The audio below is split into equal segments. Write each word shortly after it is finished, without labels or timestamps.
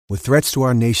With threats to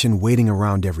our nation waiting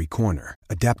around every corner,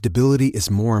 adaptability is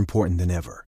more important than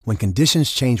ever. When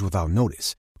conditions change without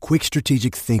notice, quick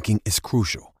strategic thinking is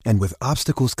crucial. And with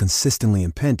obstacles consistently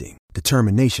impending,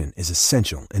 determination is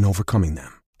essential in overcoming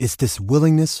them. It's this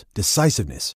willingness,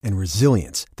 decisiveness, and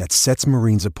resilience that sets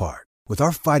Marines apart. With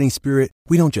our fighting spirit,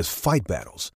 we don't just fight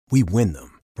battles, we win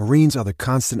them. Marines are the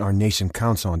constant our nation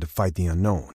counts on to fight the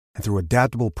unknown. And through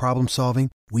adaptable problem solving,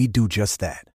 we do just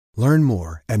that. Learn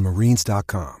more at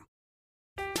marines.com.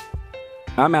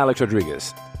 I'm Alex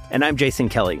Rodriguez. And I'm Jason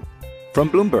Kelly. From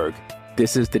Bloomberg,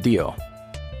 this is The Deal.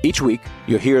 Each week,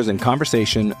 you'll hear us in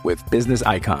conversation with business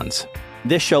icons.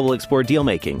 This show will explore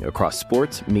deal-making across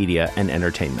sports, media, and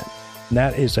entertainment.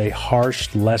 That is a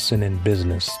harsh lesson in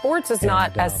business. Sports is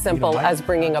not as simple as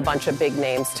bringing a bunch of big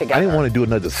names together. I didn't want to do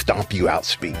another stomp you out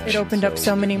speech. It opened up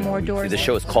so many more doors. The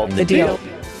show is called The Deal.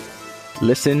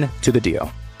 Listen to The Deal.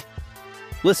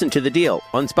 Listen to The Deal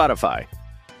on Spotify.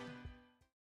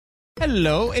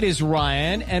 Hello, it is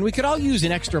Ryan, and we could all use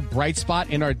an extra bright spot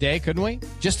in our day, couldn't we?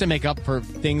 Just to make up for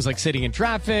things like sitting in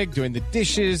traffic, doing the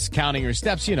dishes, counting your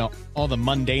steps, you know, all the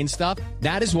mundane stuff.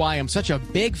 That is why I'm such a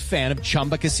big fan of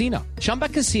Chumba Casino. Chumba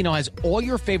Casino has all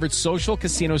your favorite social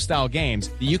casino-style games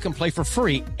that you can play for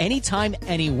free anytime,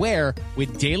 anywhere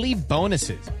with daily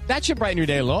bonuses. That should brighten your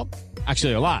day a little.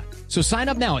 Actually, a lot. So sign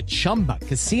up now at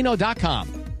ChumbaCasino.com.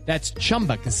 That's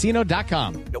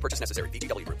ChumbaCasino.com. No purchase necessary.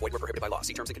 VGW. Void where prohibited by law.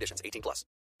 See terms and conditions. 18+.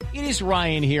 It is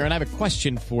Ryan here, and I have a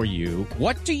question for you.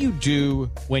 What do you do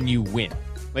when you win?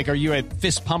 Like, are you a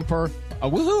fist pumper, a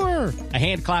woohooer, a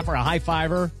hand clapper, a high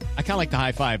fiver? I kind of like the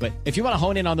high five, but if you want to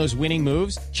hone in on those winning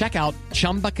moves, check out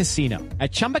Chumba Casino.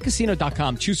 At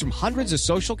ChumbaCasino.com, choose from hundreds of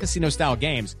social casino-style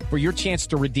games for your chance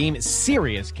to redeem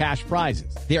serious cash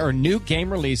prizes. There are new game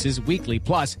releases weekly,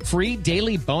 plus free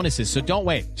daily bonuses, so don't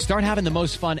wait. Start having the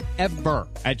most fun ever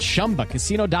at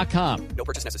ChumbaCasino.com. No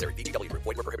purchase necessary. VGW. Void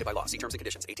where prohibited by law. See terms and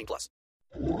conditions. 18+.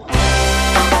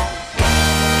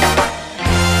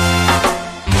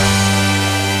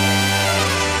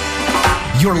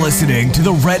 You're listening to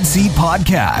the Red Seat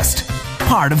Podcast,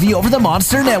 part of the Over the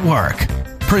Monster Network,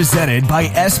 presented by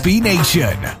SB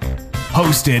Nation,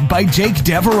 hosted by Jake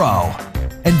Devereaux,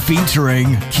 and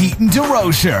featuring Keaton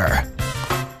DeRocher.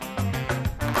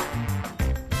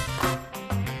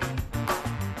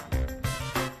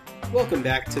 Welcome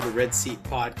back to the Red Seat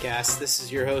Podcast. This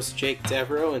is your host, Jake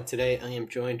Devereaux, and today I am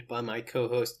joined by my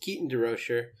co-host, Keaton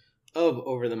DeRocher, of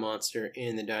Over the Monster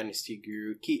and the Dynasty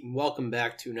Guru. Keaton, welcome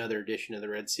back to another edition of the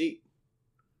Red Seat.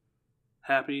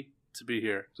 Happy to be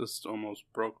here. Just almost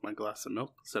broke my glass of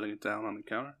milk setting it down on the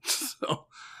counter. So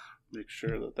make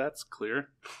sure that that's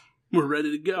clear. We're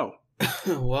ready to go.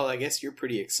 Well, I guess you're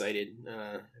pretty excited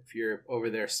if you're over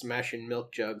there smashing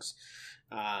milk jugs.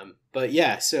 But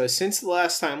yeah, so since the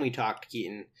last time we talked,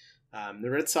 Keaton, the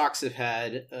Red Sox have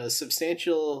had a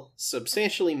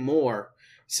substantially more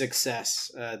success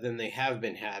than they have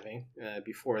been having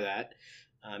before that.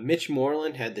 Mitch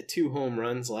Mooreland had the 2 home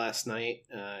runs last night,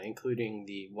 including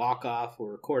the walk-off.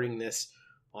 We're recording this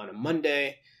on a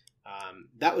Monday.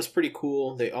 That was pretty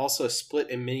cool. They also split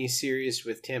a mini-series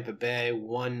with Tampa Bay,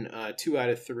 won 2 out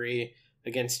of 3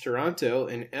 against Toronto.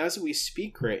 And as we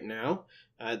speak right now,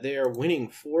 they are winning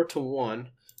 4-1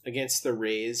 against the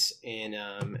Rays. And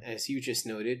as you just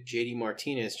noted, JD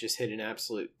Martinez just hit an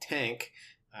absolute tank.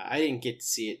 I didn't get to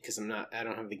see it because I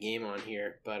don't have the game on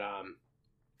here, but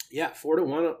yeah,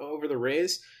 4-1 over the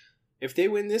Rays. If they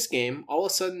win this game, all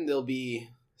of a sudden they'll be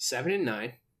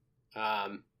 7-9.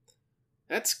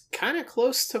 That's kind of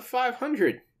close to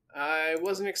 500. I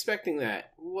wasn't expecting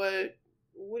that. What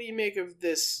do you make of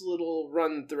this little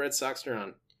run the Red Sox are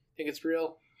on? Think it's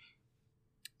real?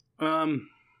 I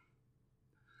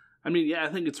mean, yeah, I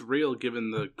think it's real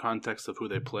given the context of who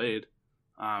they played.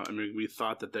 I mean, we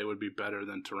thought that they would be better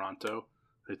than Toronto.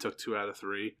 They took 2 out of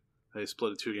 3. They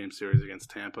split a 2-game series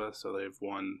against Tampa, so they've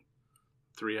won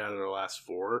 3 out of their last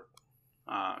 4.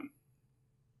 I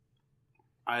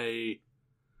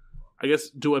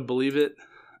guess, do I believe it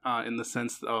in the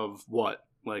sense of what?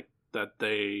 Like, that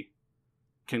they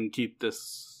can keep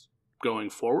this going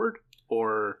forward?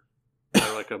 Or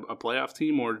they're like a playoff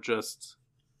team? Or just...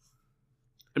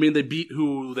 I mean, they beat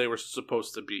who they were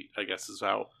supposed to beat, I guess is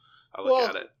how I look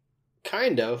at it.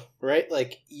 Kind of, right?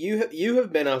 Like, you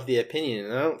have been of the opinion,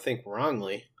 and I don't think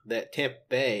wrongly, that Tampa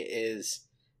Bay is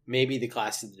maybe the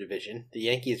class of the division. The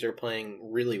Yankees are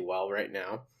playing really well right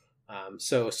now.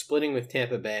 So splitting with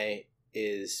Tampa Bay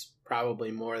is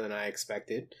probably more than I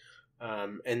expected.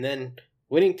 And then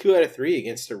winning 2 out of 3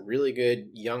 against a really good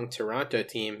young Toronto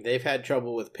team. They've had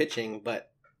trouble with pitching, but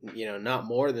not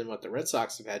more than what the Red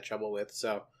Sox have had trouble with.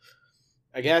 So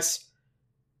I guess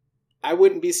I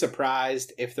wouldn't be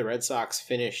surprised if the Red Sox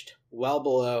finished well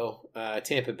below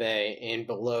Tampa Bay and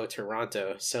below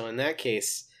Toronto. So in that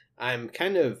case, I'm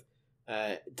kind of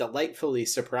delightfully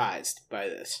surprised by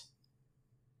this.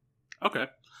 Okay.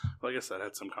 Well, I guess that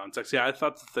had some context. Yeah, I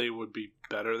thought that they would be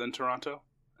better than Toronto,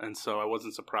 and so I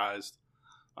wasn't surprised.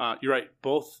 You're right.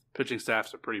 Both pitching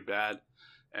staffs are pretty bad,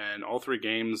 and all 3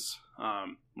 games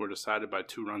were decided by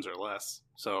 2 runs or less.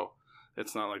 So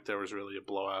it's not like there was really a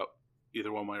blowout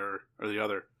either one way or the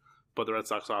other. But the Red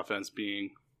Sox offense,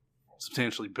 being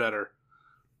substantially better,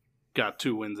 got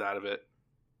 2 wins out of it.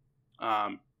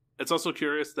 It's also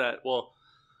curious that, well,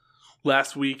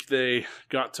 last week they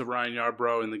got to Ryan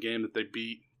Yarbrough in the game that they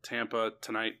beat Tampa.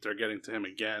 Tonight they're getting to him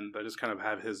again. They just kind of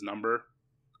have his number.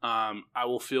 I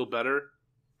will feel better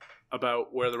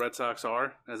about where the Red Sox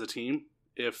are as a team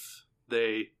if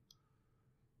they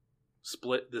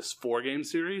split this 4-game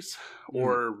series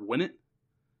or win it.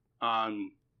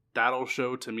 That'll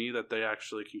show to me that they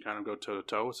actually can kind of go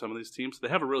toe-to-toe with some of these teams. They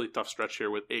have a really tough stretch here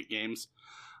with 8 games,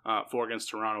 4 against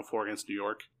Toronto, 4 against New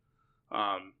York.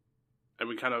 And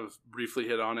we kind of briefly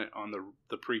hit on it on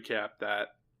the pre-cap that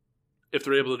if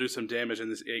they're able to do some damage in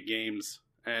these 8 games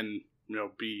and,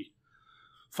 be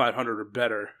 500 or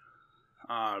better,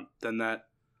 then that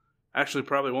actually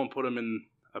probably won't put them in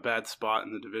a bad spot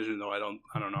in the division, though I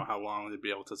don't know how long they'd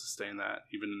be able to sustain that,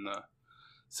 even in the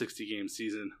 60-game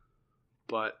season.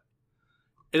 But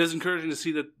it is encouraging to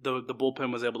see that the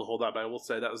bullpen was able to hold up. I will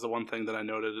say that was the one thing that I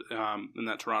noted in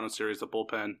that Toronto series. The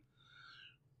bullpen,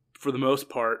 for the most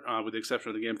part, with the exception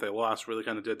of the game they lost, really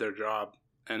kind of did their job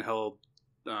and held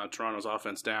Toronto's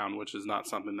offense down, which is not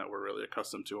something that we're really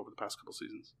accustomed to over the past couple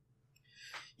seasons.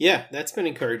 Yeah, that's been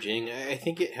encouraging. I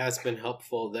think it has been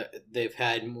helpful that they've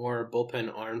had more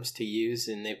bullpen arms to use,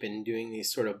 and they've been doing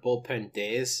these sort of bullpen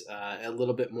days a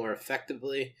little bit more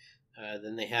effectively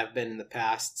than they have been in the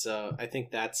past. So I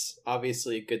think that's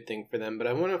obviously a good thing for them. But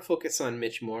I want to focus on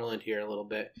Mitch Mooreland here a little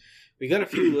bit. We got a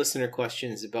few listener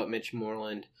questions about Mitch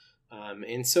Mooreland.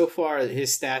 And so far,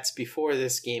 his stats before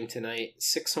this game tonight,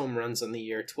 6 home runs on the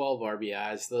year, 12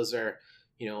 RBIs. Those are,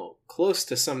 close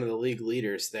to some of the league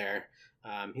leaders there.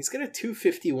 He's got a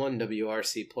 251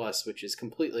 WRC plus, which is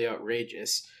completely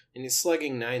outrageous, and he's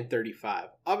slugging .935.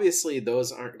 Obviously,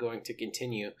 those aren't going to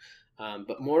continue,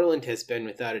 but Mooreland has been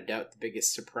without a doubt the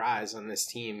biggest surprise on this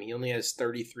team. He only has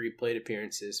 33 plate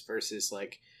appearances versus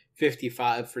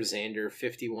 55 for Xander,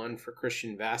 51 for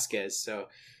Christian Vasquez. So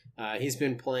he's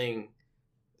been playing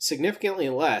significantly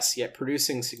less, yet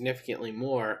producing significantly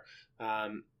more.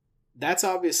 That's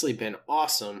obviously been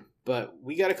awesome. But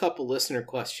we got a couple listener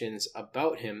questions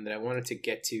about him that I wanted to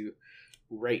get to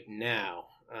right now.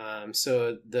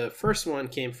 So the first one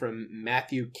came from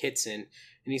Matthew Kitson,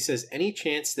 and he says, any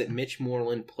chance that Mitch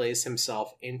Mooreland plays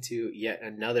himself into yet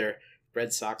another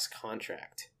Red Sox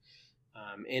contract?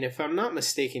 And if I'm not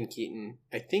mistaken, Keaton,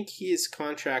 I think his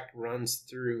contract runs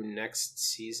through next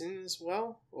season as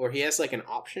well, or he has an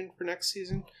option for next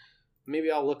season.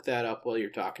 Maybe I'll look that up while you're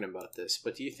talking about this.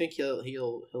 But do you think he'll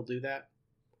do that?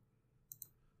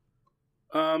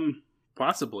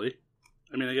 Possibly.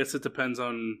 I mean, I guess it depends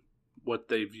on what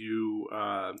they view.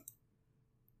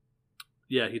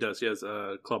 Yeah, he does. He has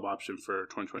a club option for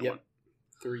 2021. Yep.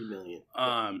 $3 million.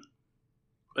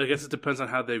 I guess it depends on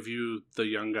how they view the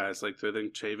young guys. They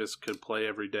think Chavis could play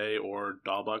every day, or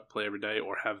Dahlbuck play every day,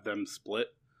 or have them split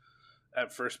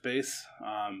at first base.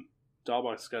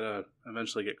 Dahlbuck's got to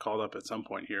eventually get called up at some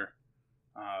point here.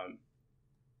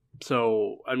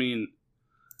 So, I mean,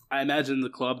 I imagine the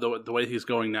club, the way he's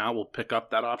going now, will pick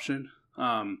up that option.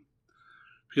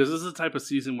 Because this is the type of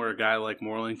season where a guy like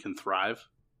Mooreland can thrive.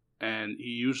 And he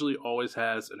usually always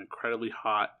has an incredibly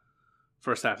hot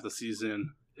first half of the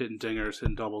season, hitting dingers,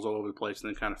 hitting doubles all over the place, and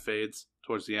then kind of fades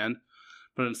towards the end.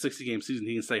 But in a 60-game season,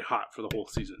 he can stay hot for the whole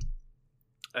season.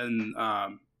 And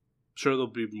sure, there'll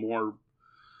be more.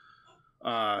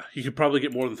 He could probably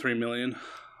get more than $3 million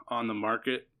on the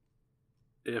market.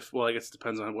 I guess it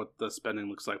depends on what the spending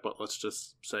looks like, but let's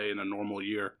just say in a normal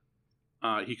year,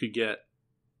 he could get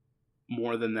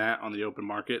more than that on the open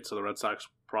market. So the Red Sox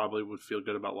probably would feel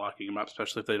good about locking him up,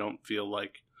 especially if they don't feel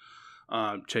like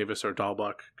Chavis or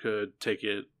Dahlbuck could take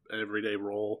an everyday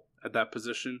role at that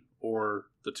position, or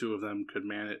the two of them could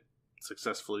man it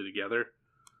successfully together.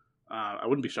 I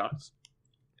wouldn't be shocked.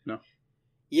 No.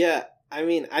 Yeah, I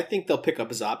mean, I think they'll pick up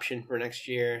his option for next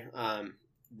year.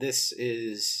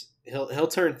 He'll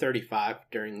turn 35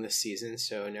 during this season,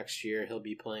 so next year he'll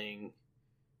be playing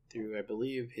through, I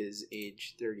believe, his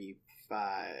age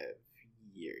 35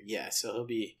 year. Yeah, so he'll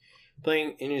be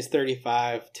playing in his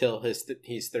 35 till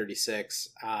he's 36.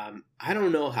 I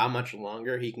don't know how much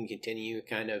longer he can continue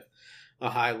kind of a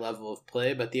high level of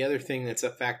play. But the other thing that's a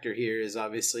factor here is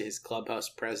obviously his clubhouse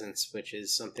presence, which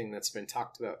is something that's been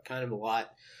talked about kind of a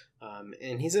lot.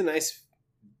 And he's a nice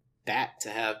bat to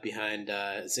have behind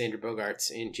Xander Bogaerts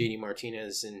and JD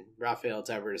Martinez and Rafael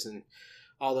Devers and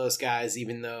all those guys,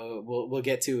 even though we'll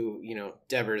get to,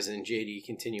 Devers and JD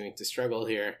continuing to struggle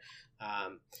here.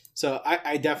 So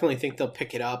I definitely think they'll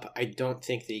pick it up. I don't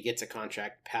think that he gets a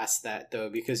contract past that, though,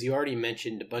 because you already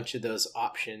mentioned a bunch of those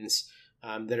options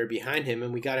that are behind him.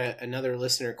 And we got another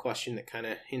listener question that kind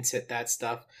of hints at that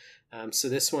stuff. So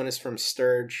this one is from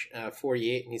Sturge,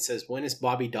 48, and he says, when is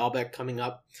Bobby Dahlbeck coming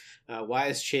up? Why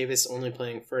is Chavis only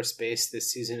playing first base?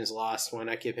 This season is lost. Why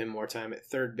not give him more time at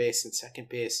third base and second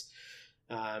base?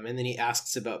 And then he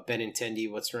asks about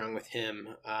Benintendi, what's wrong with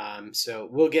him? So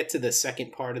we'll get to the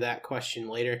second part of that question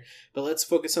later, but let's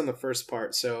focus on the first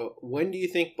part. So when do you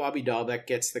think Bobby Dahlbeck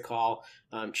gets the call?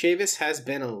 Chavis has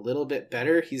been a little bit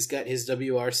better. He's got his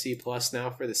WRC plus now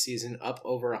for the season up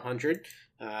over 100,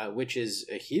 which is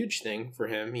a huge thing for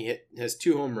him. He has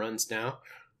 2 home runs now,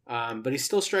 but he's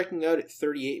still striking out at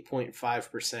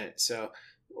 38.5%. So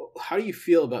how do you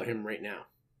feel about him right now?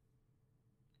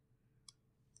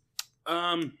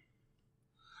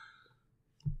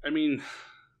 I mean,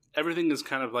 everything is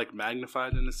kind of like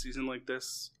magnified in a season like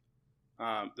this.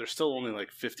 There's still only like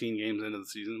 15 games into the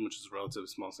season, which is a relatively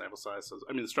small sample size. So,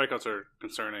 I mean, the strikeouts are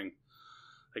concerning,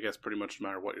 I guess, pretty much no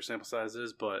matter what your sample size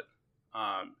is. But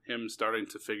him starting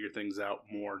to figure things out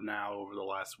more now over the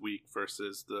last week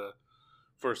versus the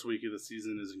first week of the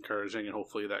season is encouraging, and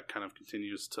hopefully that kind of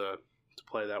continues to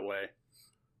play that way.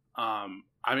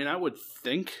 I mean, I would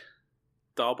think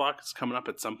Dahlbeck is coming up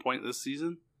at some point this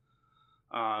season.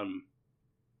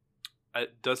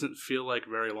 It doesn't feel like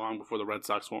very long before the Red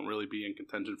Sox won't really be in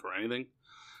contention for anything.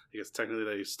 I guess technically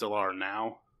they still are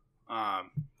now. I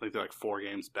think they're like 4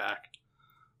 games back.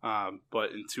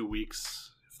 But in 2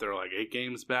 weeks, if they're like 8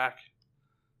 games back,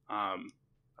 I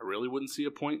really wouldn't see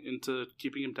a point into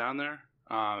keeping him down there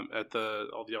at the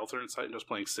alternate site and just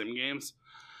playing sim games.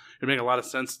 It'd make a lot of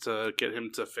sense to get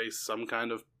him to face some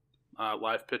kind of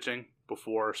live pitching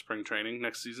before spring training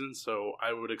next season. So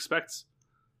I would expect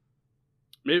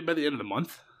maybe by the end of the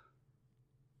month,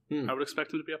 I would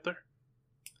expect him to be up there.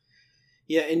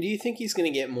 Yeah, and do you think he's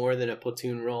going to get more than a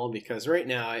platoon role? Because right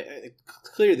now,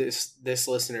 clearly this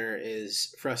listener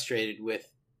is frustrated with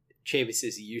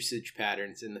Chavis's usage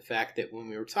patterns and the fact that when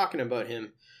we were talking about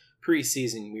him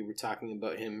preseason, we were talking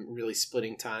about him really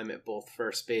splitting time at both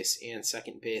first base and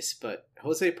second base. But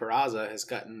Jose Peraza has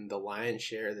gotten the lion's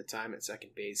share of the time at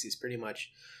second base. He's pretty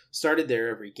much started there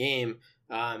every game.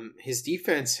 His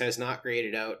defense has not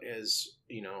graded out as,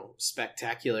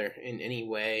 spectacular in any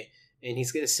way. And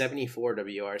he's got a 74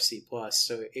 WRC plus.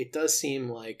 So it does seem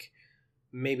like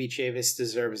maybe Chavis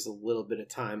deserves a little bit of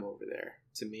time over there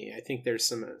to me. I think there's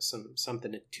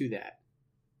something to that.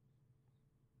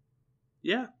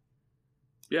 Yeah.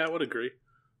 Yeah, I would agree.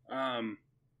 I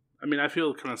mean, I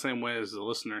feel kind of the same way as the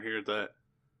listener here that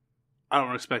I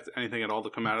don't expect anything at all to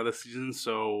come out of this season,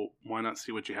 so why not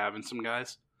see what you have in some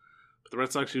guys? But the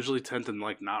Red Sox usually tend to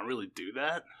not really do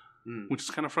that, which is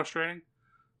kind of frustrating.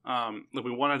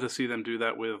 We wanted to see them do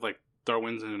that with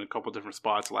Darwin's in a couple different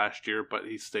spots last year, but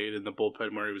he stayed in the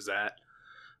bullpen where he was at.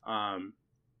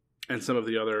 And some of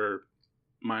the other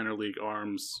minor league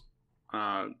arms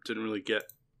didn't really get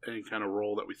any kind of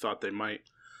role that we thought they might.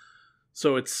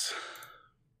 So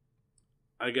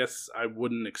I guess I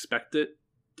wouldn't expect them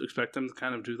to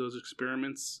kind of do those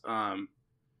experiments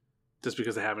just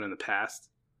because they haven't in the past.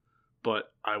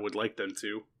 But I would like them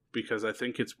to, because I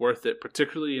think it's worth it,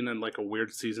 particularly in a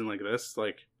weird season like this.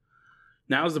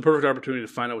 Now is the perfect opportunity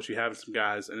to find out what you have in some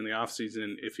guys, and in the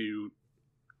offseason, if you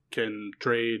can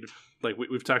trade,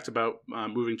 we've talked about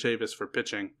moving Chavis for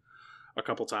pitching a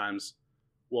couple times.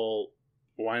 Well,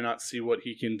 why not see what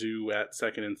he can do at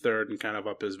second and third and kind of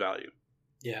up his value?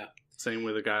 Yeah. Same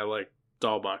with a guy like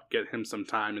Dahlbeck. Get him some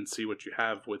time and see what you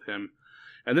have with him,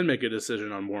 and then make a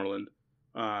decision on Mooreland.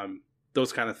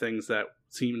 Those kind of things that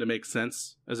seem to make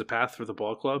sense as a path for the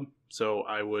ball club. So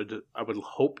I would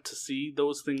hope to see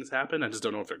those things happen. I just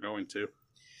don't know if they're going to.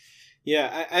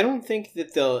 Yeah, I don't think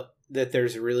that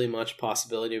there's really much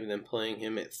possibility of them playing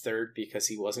him at third because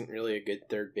he wasn't really a good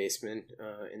third baseman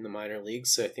in the minor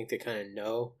leagues. So I think they kind of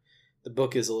know the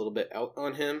book is a little bit out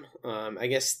on him. I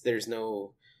guess there's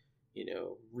no,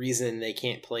 reason they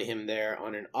can't play him there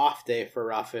on an off day for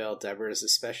Rafael Devers,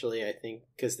 especially I think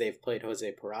because they've played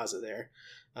Jose Peraza there.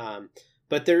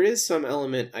 But there is some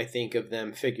element, I think, of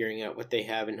them figuring out what they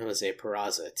have in Jose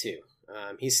Peraza too.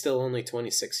 He's still only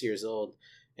 26 years old.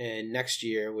 And next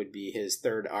year would be his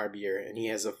third ARB year, and he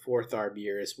has a fourth ARB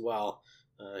year as well.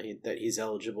 that he's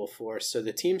eligible for. So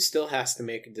the team still has to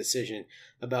make a decision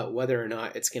about whether or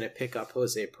not it's going to pick up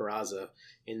Jose Peraza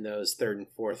in those third and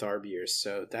fourth RBers.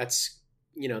 So that's,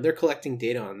 they're collecting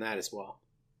data on that as well.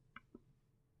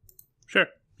 Sure.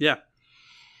 Yeah.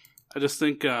 I just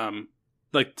think,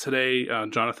 like today,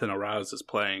 Jonathan Araz is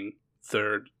playing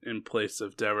third in place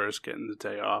of Devers getting the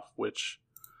day off, which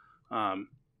I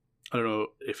don't know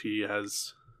if he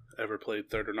has ever played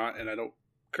third or not, and I don't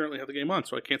currently have the game on,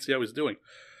 so I can't see how he's doing.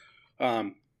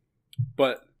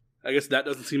 But I guess that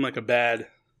doesn't seem like a bad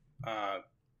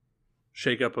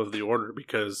shakeup of the order,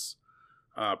 because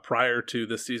prior to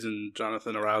this season,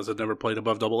 Jonathan Araz had never played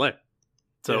above AA.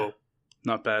 So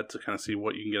not bad to kind of see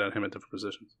what you can get out of him at different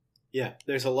positions. Yeah,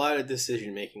 there's a lot of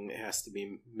decision making that has to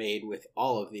be made with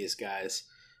all of these guys.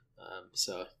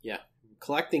 So yeah,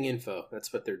 collecting info,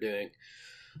 that's what they're doing.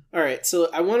 All right, so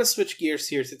I want to switch gears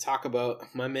here to talk about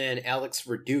my man Alex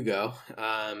Verdugo.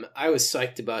 I was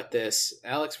psyched about this.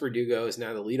 Alex Verdugo is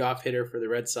now the leadoff hitter for the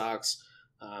Red Sox.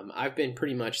 I've been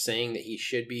pretty much saying that he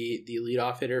should be the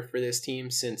leadoff hitter for this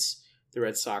team since the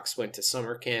Red Sox went to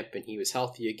summer camp and he was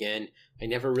healthy again. I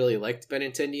never really liked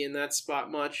Benintendi in that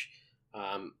spot much.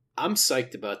 I'm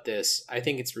psyched about this. I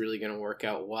think it's really going to work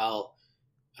out well.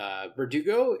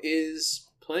 Verdugo is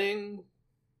playing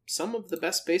some of the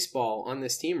best baseball on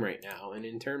this team right now. And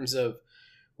in terms of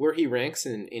where he ranks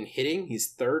in hitting,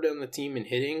 he's third on the team in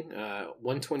hitting,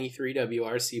 123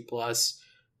 WRC plus,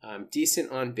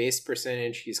 decent on base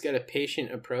percentage. He's got a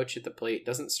patient approach at the plate,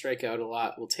 doesn't strike out a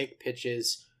lot, will take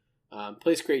pitches,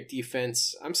 plays great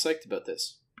defense. I'm psyched about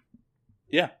this.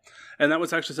 Yeah, and that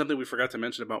was actually something we forgot to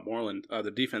mention about Mooreland. The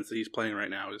defense that he's playing right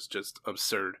now is just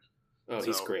absurd. Oh,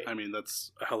 he's great. I mean,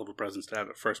 that's a hell of a presence to have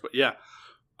at first. But yeah,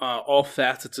 all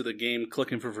facets of the game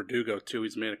clicking for Verdugo, too.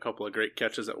 He's made a couple of great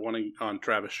catches. That one on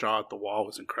Travis Shaw at the wall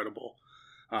was incredible.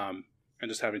 And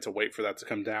just having to wait for that to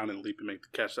come down and leap and make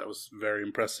the catch, that was very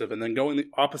impressive. And then going the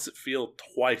opposite field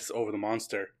twice over the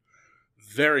monster,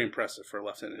 very impressive for a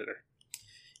left-handed hitter.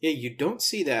 Yeah, you don't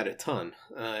see that a ton.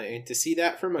 And to see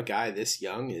that from a guy this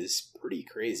young is pretty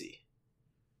crazy.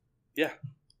 Yeah.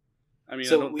 I mean,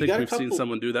 so I don't think we've seen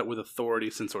someone do that with authority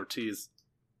since Ortiz.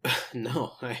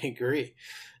 No, I agree.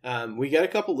 We got a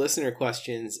couple listener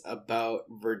questions about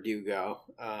Verdugo.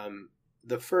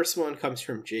 The first one comes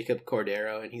from Jacob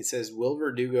Cordero, and he says, will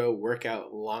Verdugo work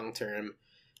out long-term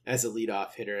as a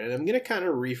leadoff hitter? And I'm going to kind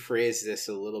of rephrase this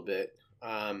a little bit.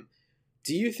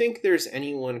 Do you think there's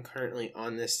anyone currently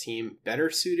on this team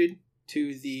better suited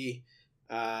to the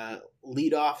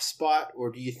leadoff spot?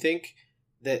 Or do you think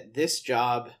that this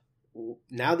job,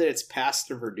 now that it's passed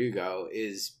to Verdugo,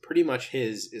 is pretty much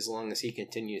his as long as he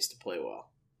continues to play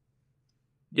well?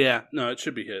 Yeah, no, it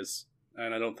should be his.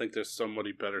 And I don't think there's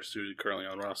somebody better suited currently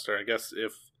on the roster. I guess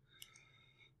if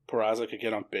Peraza could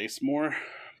get on base more,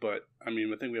 but I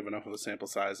mean, I think we have enough of a sample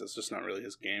size. It's just not really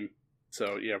his game.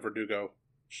 So yeah, Verdugo,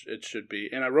 it should be.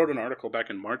 And I wrote an article back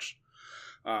in March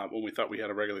when we thought we had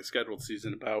a regularly scheduled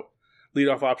season about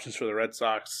leadoff options for the Red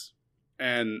Sox.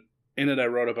 And in it, I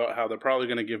wrote about how they're probably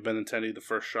going to give Benintendi the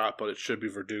first shot, but it should be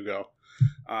Verdugo.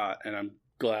 And I'm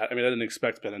glad. I mean, I didn't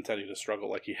expect Benintendi to struggle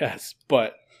like he has,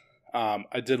 but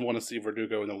I did want to see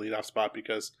Verdugo in the leadoff spot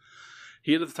because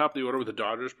he hit at the top of the order with the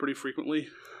Dodgers pretty frequently.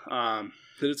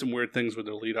 They did some weird things with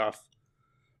their leadoff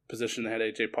position. They had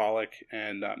A.J. Pollock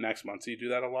and Max Muncy do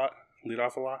that a lot, lead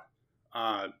off a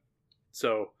lot.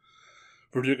 So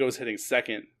Verdugo was hitting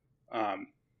second,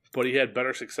 but he had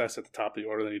better success at the top of the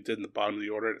order than he did in the bottom of the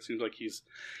order. It seems like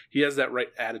he has that right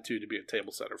attitude to be a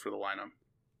table setter for the lineup.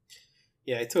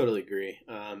 Yeah, I totally agree.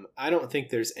 I don't think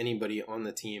there's anybody on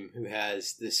the team who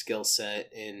has this skill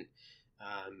set, and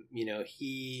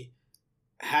he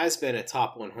has been a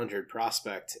top 100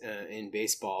 prospect in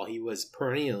baseball. He was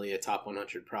perennially a top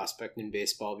 100 prospect in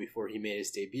baseball before he made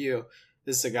his debut.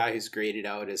 This is a guy who's graded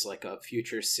out as like a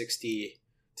future 60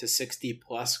 to 60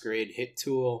 plus grade hit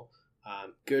tool,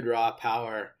 good raw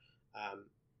power.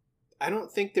 I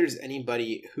don't think there's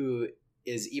anybody who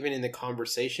is even in the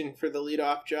conversation for the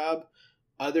leadoff job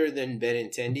other than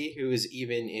Benintendi, who is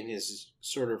even in his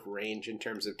sort of range in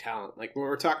terms of talent. Like when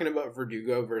we're talking about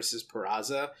Verdugo versus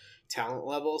Peraza talent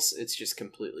levels, it's just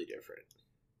completely different.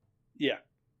 Yeah,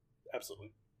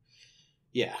 absolutely.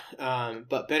 Yeah,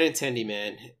 but Benintendi,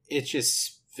 man, it's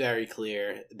just very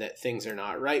clear that things are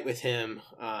not right with him.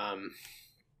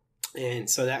 And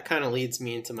so that kind of leads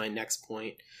me into my next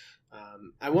point.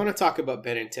 I want to talk about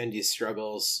Benintendi's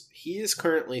struggles. He is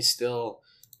currently still,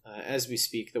 as we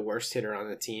speak, the worst hitter on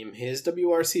the team. His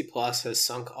WRC plus has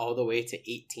sunk all the way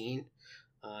to 18.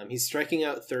 He's striking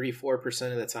out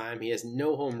 34% of the time. He has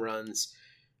no home runs,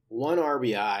 1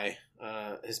 RBI.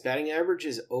 His batting average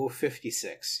is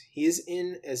 .056. He is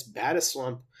in as bad a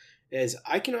slump as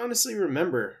I can honestly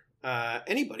remember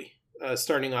anybody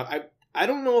starting off. I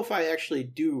don't know if I actually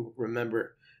do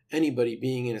remember anybody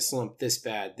being in a slump this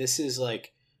bad. This is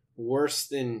like worse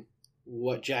than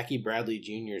what Jackie Bradley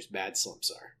Jr.'s bad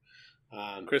slumps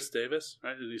are. Chris Davis,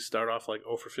 right? Did he start off like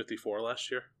 0 for 54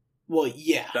 last year? Well,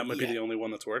 yeah. That might be the only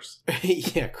one that's worse.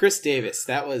 Yeah, Chris Davis.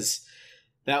 That was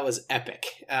epic.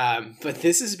 But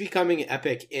this is becoming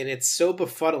epic, and it's so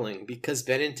befuddling because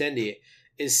Benintendi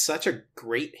is such a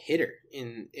great hitter,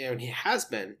 and he has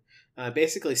been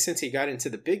basically since he got into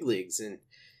the big leagues. And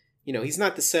he's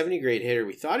not the 70 grade hitter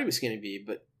we thought he was going to be,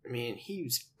 but I mean,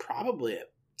 he's probably a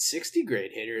 60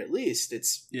 grade hitter at least.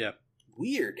 It's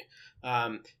weird.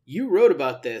 You wrote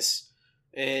about this,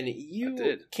 and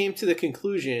you came to the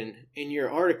conclusion in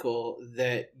your article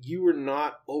that you were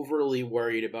not overly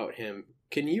worried about him.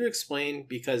 Can you explain?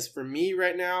 Because for me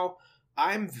right now,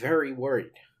 I'm very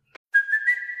worried.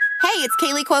 Hey, it's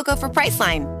Kaylee Cuoco for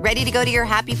Priceline. Ready to go to your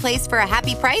happy place for a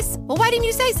happy price? Well, why didn't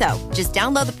you say so? Just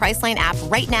download the Priceline app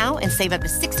right now and save up to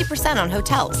 60% on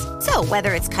hotels. So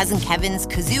whether it's Cousin Kevin's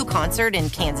Kazoo Concert in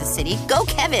Kansas City, go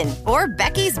Kevin, or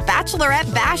Becky's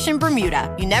Bachelorette Bash in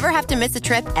Bermuda, you never have to miss a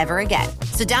trip ever again.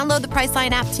 So download the Priceline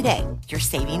app today. Your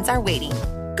savings are waiting.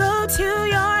 Go to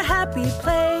your happy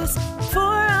place for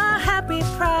a happy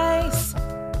price.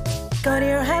 Go to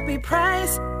your happy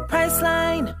price,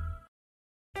 Priceline.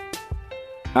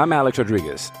 I'm Alex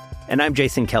Rodriguez. And I'm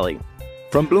Jason Kelly.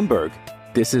 From Bloomberg,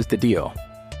 this is The Deal.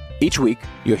 Each week,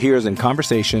 you'll hear us in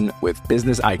conversation with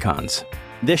business icons.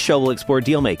 This show will explore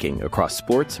deal-making across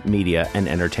sports, media, and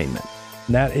entertainment.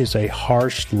 That is a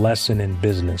harsh lesson in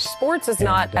business. Sports is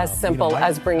not as simple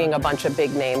as bringing a bunch of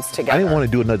big names together. I didn't want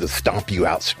to do another stomp you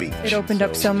out speech. It opened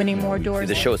up so many more doors.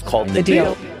 The show is called The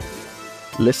Deal.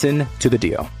 Listen to The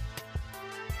Deal.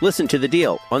 Listen to The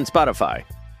Deal on Spotify.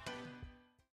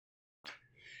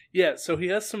 Yeah, so he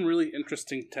has some really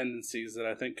interesting tendencies that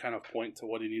I think kind of point to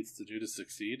what he needs to do to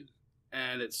succeed.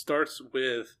 And it starts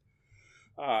with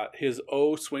his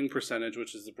O swing percentage,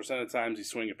 which is the percent of times he's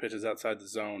swinging pitches outside the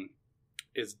zone,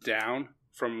 is down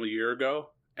from a year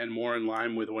ago and more in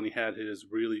line with when he had his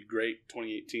really great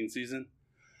 2018 season.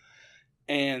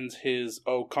 And his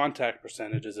O contact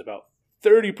percentage is about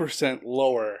 30%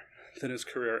 lower than his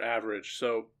career average.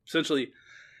 So essentially,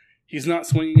 he's not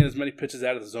swinging as many pitches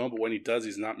out of the zone, but when he does,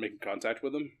 he's not making contact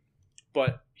with them.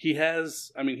 But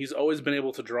he's always been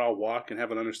able to draw a walk and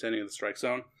have an understanding of the strike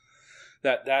zone.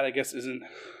 That I guess isn't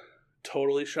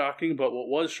totally shocking, but what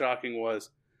was shocking was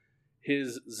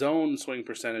his zone swing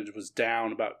percentage was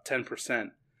down about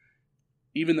 10%,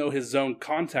 even though his zone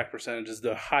contact percentage is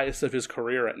the highest of his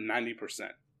career at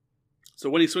 90%. So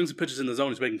when he swings the pitches in the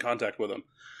zone, he's making contact with them.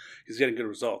 He's getting good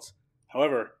results.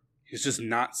 However, he's just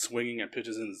not swinging at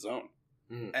pitches in the zone.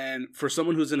 And for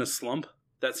someone who's in a slump,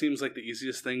 that seems like the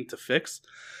easiest thing to fix,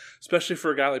 especially for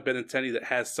a guy like Benintendi that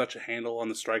has such a handle on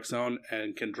the strike zone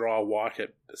and can draw a walk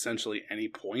at essentially any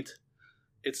point.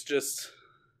 It's just,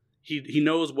 he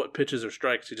knows what pitches are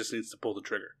strikes. He just needs to pull the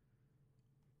trigger.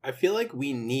 I feel like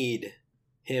we need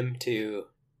him to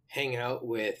hang out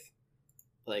with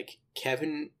like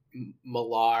Kevin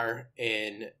Millar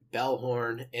and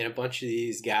Bellhorn and a bunch of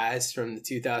these guys from the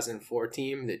 2004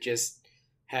 team that just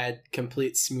had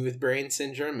complete smooth brain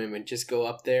syndrome and would just go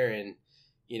up there and,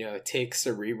 take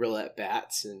cerebral at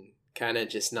bats and kind of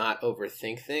just not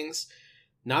overthink things.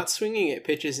 Not swinging at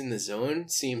pitches in the zone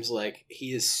seems like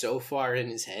he is so far in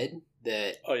his head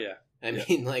that, I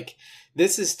mean, like,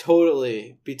 this is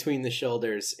totally between the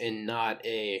shoulders and not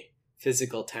a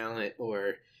physical talent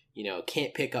or,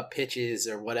 can't pick up pitches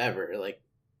or whatever. Like,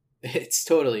 it's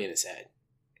totally in his head.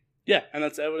 Yeah, and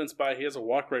that's evidenced by he has a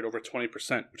walk rate over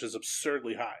 20%, which is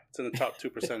absurdly high. It's in the top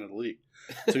 2% of the league.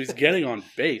 So he's getting on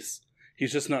base.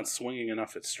 He's just not swinging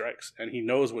enough at strikes. And he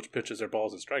knows which pitches are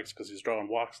balls and strikes because he's drawing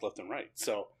walks left and right.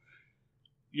 So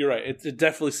you're right. It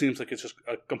definitely seems like it's just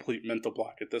a complete mental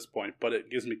block at this point, but it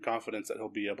gives me confidence that he'll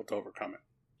be able to overcome it.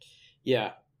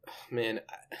 Yeah, man,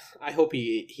 I hope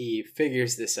he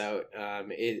figures this out.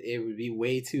 It would be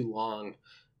way too long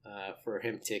for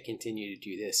him to continue to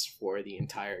do this for the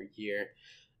entire year.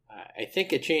 I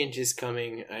think a change is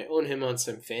coming. I own him on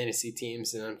some fantasy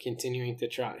teams, and I'm continuing to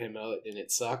trot him out, and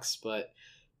it sucks. But,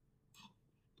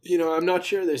 I'm not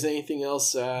sure there's anything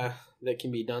else that can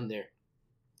be done there.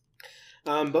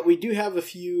 But we do have a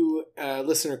few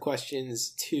listener questions,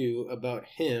 too, about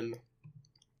him.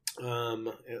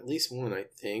 At least one, I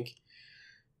think.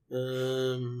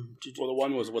 Well, the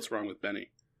one was what's wrong with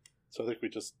Benny. So I think we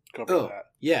just covered that.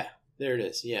 Yeah, there it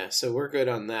is. Yeah, so we're good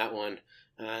on that one.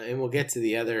 and we'll get to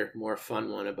the other more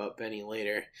fun one about Benny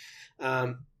later.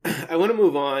 I want to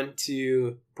move on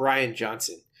to Brian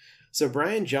Johnson. So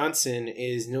Brian Johnson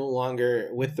is no longer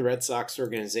with the Red Sox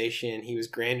organization. He was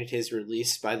granted his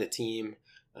release by the team.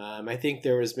 I think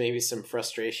there was maybe some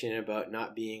frustration about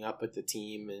not being up with the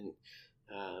team, and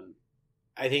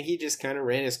I think he just kind of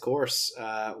ran his course.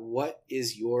 What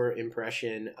is your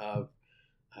impression of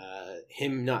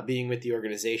him not being with the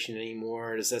organization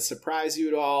anymore? Does that surprise you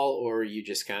at all, or are you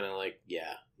just kind of like,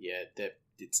 yeah, that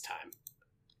it's time?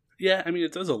 Yeah, I mean,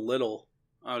 it does a little.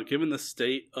 Given the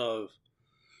state of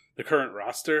the current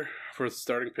roster for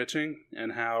starting pitching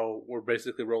and how we're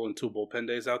basically rolling 2 bullpen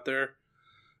days out there,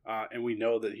 and we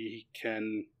know that he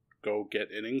can go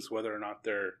get innings, whether or not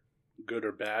they're good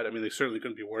or bad. I mean, they certainly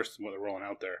couldn't be worse than what they're rolling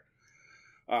out there.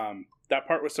 That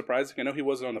part was surprising. I know he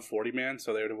wasn't on the 40-man,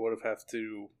 so they would have had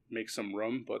to make some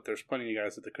room, but there's plenty of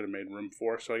guys that they could have made room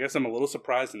for. So I guess I'm a little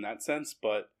surprised in that sense,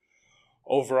 but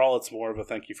overall it's more of a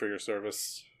thank you for your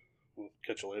service. We'll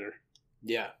catch you later.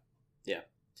 Yeah,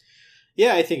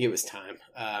 I think it was time.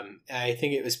 I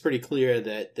think it was pretty clear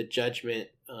that the judgment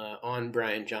on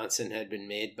Brian Johnson had been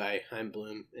made by Chaim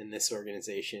Bloom in this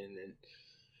organization, and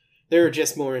there were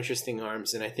just more interesting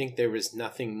arms, and I think there was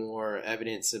nothing more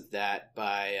evidence of that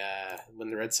by when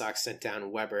the Red Sox sent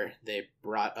down Weber. They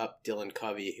brought up Dylan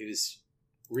Covey, who's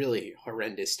really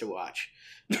horrendous to watch,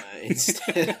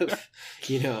 instead of,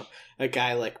 a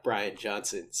guy like Brian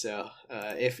Johnson. So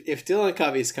if Dylan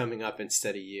Covey's coming up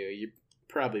instead of you, you're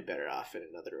probably better off in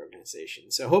another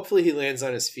organization. So hopefully he lands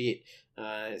on his feet.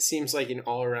 It seems like an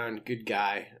all-around good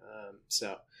guy.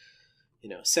 So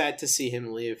sad to see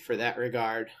him leave for that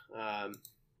regard.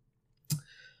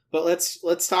 But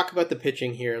let's talk about the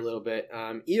pitching here a little bit.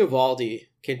 Eovaldi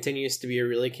continues to be a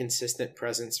really consistent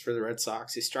presence for the Red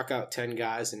Sox. He struck out 10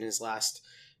 guys in his last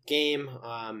game.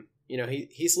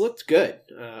 He's looked good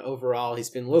overall. He's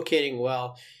been locating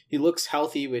well. He looks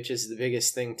healthy, which is the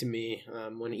biggest thing to me.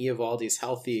 When Eovaldi's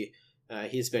healthy,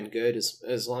 he's been good.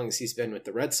 As long as he's been with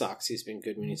the Red Sox, he's been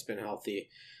good when he's been healthy.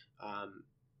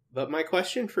 But my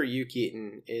question for you,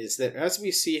 Keaton, is that as we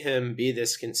see him be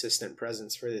this consistent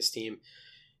presence for this team,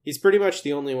 he's pretty much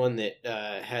the only one that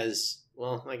has,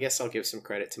 well, I guess I'll give some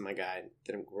credit to my guy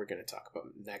that we're going to talk about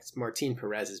next. Martin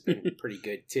Perez has been pretty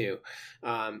good too.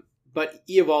 But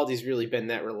Eovaldi's really been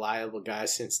that reliable guy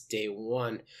since day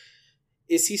one.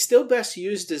 Is he still best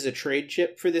used as a trade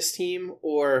chip for this team?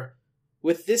 Or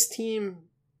with this team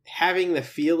having the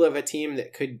feel of a team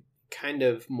that could kind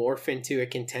of morph into a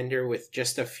contender with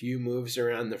just a few moves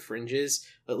around the fringes,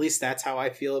 at least that's how I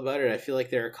feel about it. I feel like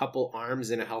there are a couple arms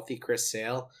and a healthy Chris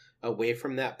Sale away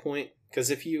from that point.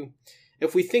 Because if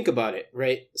we think about it,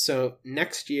 right? So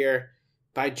next year,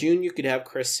 by June, you could have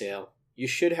Chris Sale. You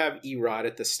should have Erod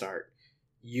at the start.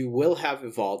 You will have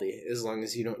Eovaldi as long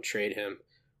as you don't trade him.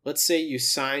 Let's say you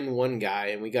sign one guy,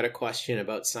 and we got a question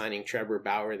about signing Trevor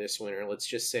Bauer this winter. Let's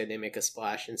just say they make a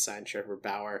splash and sign Trevor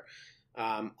Bauer.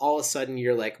 All of a sudden,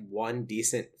 you're like one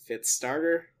decent fifth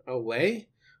starter away.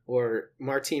 Or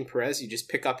Martin Perez, you just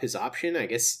pick up his option. I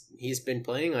guess he's been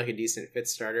playing like a decent fifth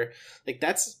starter. Like,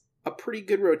 that's a pretty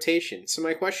good rotation. So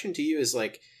my question to you is,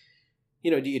 like, do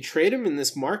you trade him in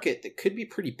this market that could be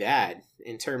pretty bad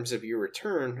in terms of your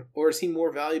return, or is he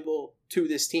more valuable to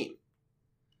this team?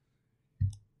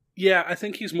 Yeah, I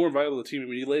think he's more valuable to the team. I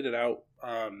mean, you laid it out.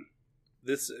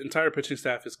 This entire pitching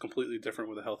staff is completely different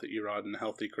with a healthy Erod and a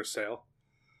healthy Chris Sale.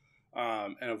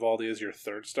 And Eovaldi is your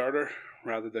third starter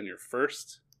rather than your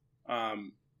first.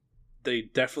 They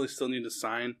definitely still need to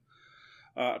sign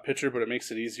a pitcher, but it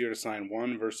makes it easier to sign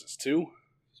one versus two,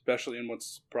 especially in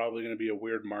what's probably going to be a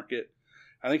weird market.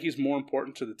 I think he's more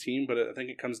important to the team, but I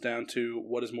think it comes down to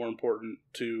what is more important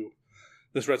to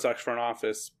this Red Sox front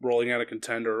office, rolling out a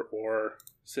contender or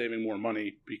saving more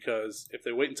money. Because if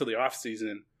they wait until the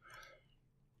offseason,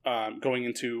 going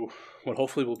into what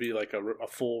hopefully will be like a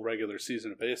full regular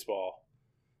season of baseball,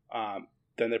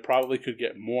 then they probably could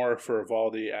get more for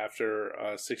Eovaldi after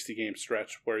a 60-game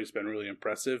stretch where he's been really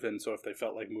impressive. And so if they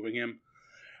felt like moving him,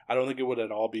 I don't think it would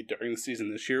at all be during the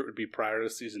season this year. It would be prior to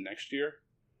the season next year.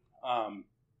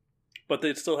 But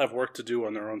they'd still have work to do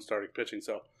on their own starting pitching.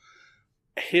 So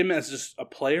him as just a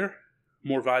player,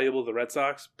 more valuable to the Red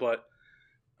Sox, but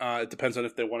it depends on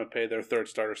if they want to pay their third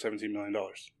starter $17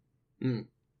 million.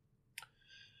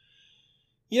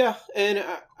 Yeah, and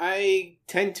I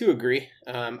tend to agree.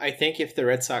 I think if the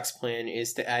Red Sox plan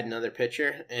is to add another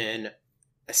pitcher, and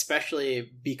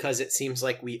especially because it seems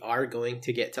like we are going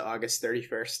to get to August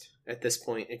 31st at this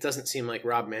point, it doesn't seem like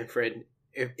Rob Manfred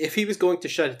if he was going to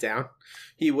shut it down,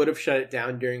 he would have shut it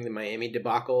down during the Miami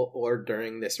debacle or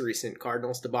during this recent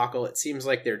Cardinals debacle. It seems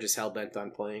like they're just hell-bent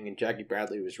on playing, and Jackie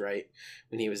Bradley was right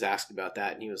when he was asked about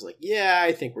that, and he was like, yeah,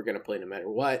 I think we're going to play no matter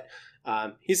what.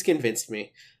 He's convinced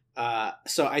me.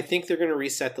 So I think they're going to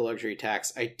reset the luxury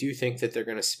tax. I do think that they're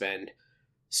going to spend.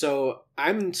 So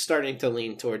I'm starting to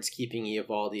lean towards keeping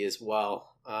Eovaldi as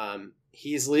well.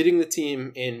 He's leading the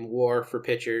team in WAR for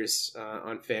pitchers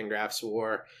on Fangraphs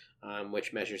WAR,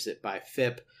 which measures it by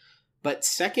FIP. But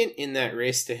second in that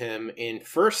race to him and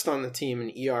first on the team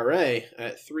in ERA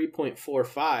at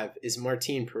 3.45 is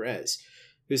Martin Perez,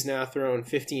 who's now thrown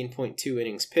 15.2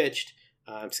 innings pitched.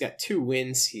 He's got 2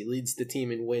 wins. He leads the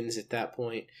team in wins at that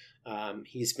point.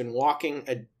 He's been walking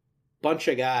a bunch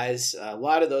of guys. A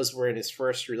lot of those were in his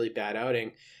first really bad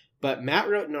outing. But Matt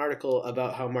wrote an article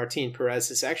about how Martin Perez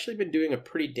has actually been doing a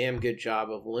pretty damn good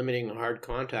job of limiting hard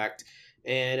contact.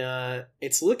 And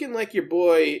it's looking like your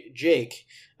boy Jake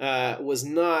was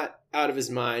not out of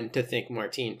his mind to think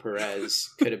Martin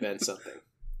Perez could have been something.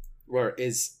 Or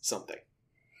is something.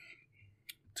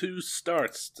 2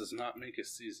 starts does not make a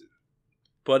season.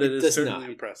 But it is certainly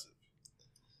impressive.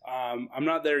 I'm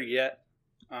not there yet.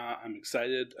 I'm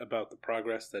excited about the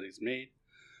progress that he's made.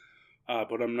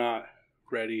 But I'm not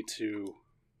ready to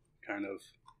kind of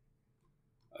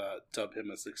dub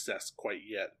him a success quite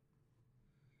yet.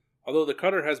 Although the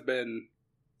cutter has been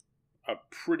a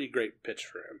pretty great pitch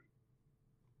for him.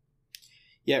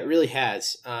 Yeah, it really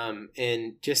has.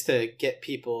 And just to get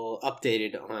people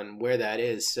updated on where that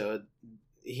is, so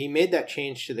he made that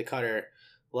change to the cutter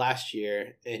last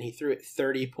year, and he threw it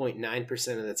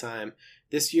 30.9% of the time.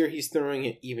 This year, he's throwing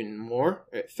it even more,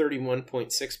 at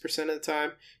 31.6% of the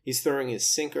time. He's throwing his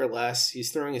sinker less.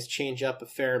 He's throwing his changeup a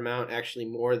fair amount, actually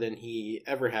more than he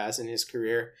ever has in his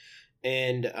career.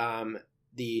 And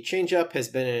the changeup has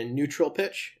been a neutral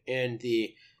pitch, and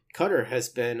the cutter has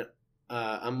been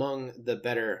among the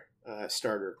better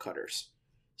starter cutters.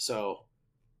 So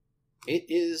it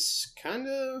is kind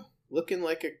of looking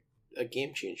like a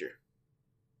game changer.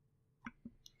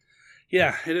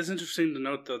 Yeah, it is interesting to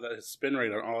note, though, that his spin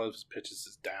rate on all of his pitches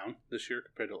is down this year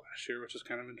compared to last year, which is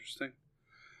kind of interesting.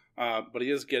 But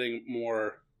he is getting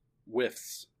more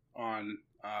whiffs on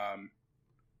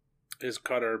his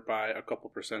cutter by a couple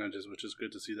percentages, which is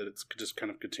good to see that it's just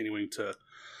kind of continuing to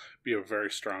be a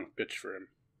very strong pitch for him.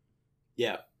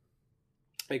 Yeah,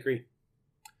 I agree.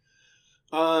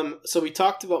 So we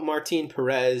talked about Martin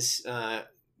Perez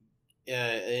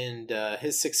and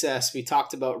his success. We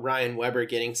talked about Ryan Weber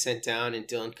getting sent down and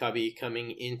Dylan Covey coming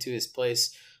into his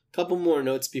place. A couple more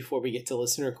notes before we get to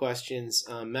listener questions.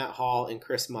 Matt Hall and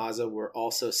Chris Mazza were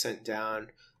also sent down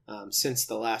since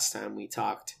the last time we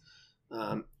talked.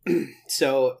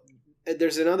 So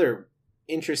there's another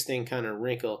interesting kind of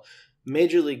wrinkle.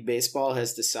 Major League Baseball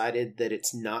has decided that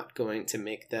it's not going to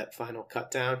make that final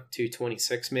cut down to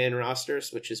 26-man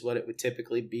rosters, which is what it would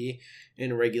typically be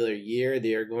in a regular year.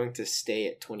 They are going to stay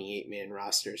at 28-man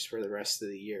rosters for the rest of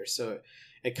the year. So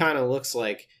it kind of looks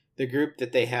like the group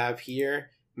that they have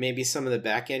here, maybe some of the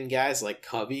back-end guys like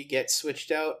Covey get switched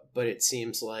out, but it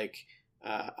seems like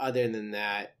other than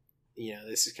that,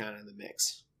 this is kind of the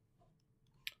mix.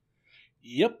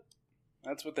 Yep.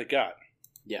 That's what they got.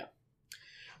 Yeah.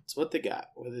 It's what they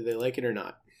got, whether they like it or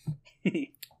not.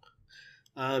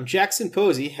 Jackson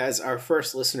Posey has our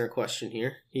first listener question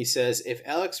here. He says, if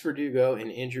Alex Verdugo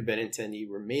and Andrew Benintendi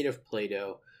were made of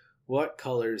Play-Doh, what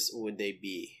colors would they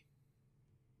be?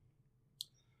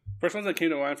 First ones that came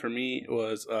to mind for me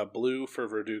was blue for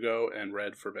Verdugo and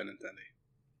red for Benintendi.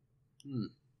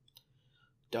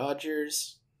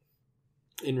 Dodgers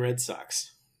and Red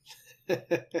Sox.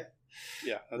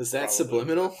 Yeah. Was that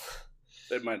subliminal?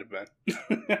 It might have been.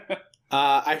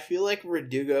 I feel like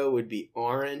Verdugo would be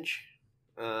orange,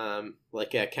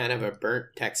 like a kind of a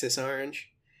burnt Texas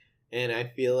orange. And I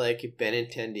feel like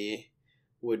Benintendi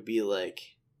would be like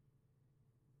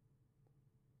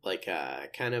a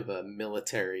kind of a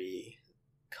military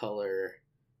color,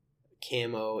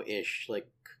 camo-ish, like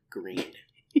green.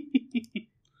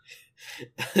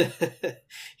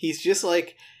 He's just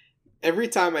like, every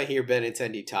time I hear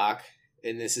Benintendi talk,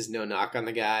 and this is no knock on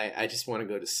the guy, I just want to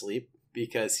go to sleep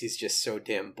because he's just so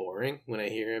damn boring when I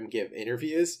hear him give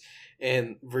interviews.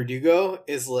 And Verdugo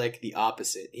is like the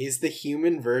opposite. He's the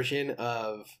human version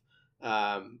of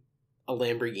a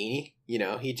Lamborghini.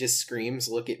 He just screams,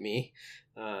 "Look at me,"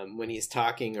 when he's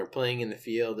talking or playing in the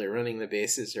field or running the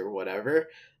bases or whatever.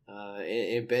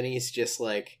 And Benny's just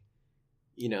like,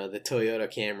 the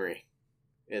Toyota Camry.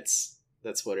 That's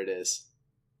what it is.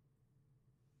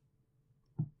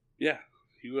 Yeah.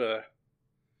 You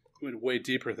went way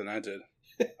deeper than I did.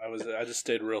 I just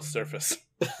stayed real surface.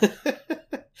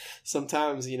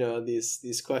 Sometimes,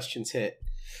 these questions hit.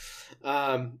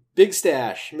 Big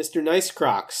Stash, Mr. Nice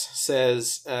Crocs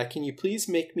says, can you please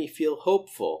make me feel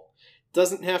hopeful?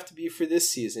 Doesn't have to be for this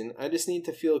season. I just need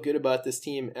to feel good about this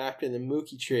team after the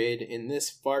Mookie trade in this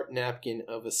fart napkin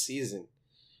of a season.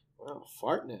 Wow,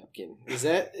 fart napkin. Is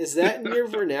that in your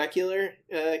vernacular,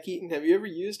 Keaton? Have you ever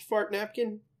used fart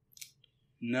napkin?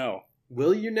 No.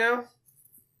 Will you now?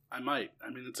 I might. I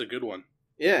mean, it's a good one.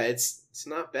 Yeah, it's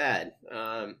not bad.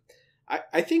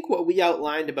 I think what we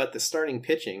outlined about the starting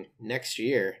pitching next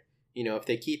year, if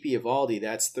they keep Eovaldi,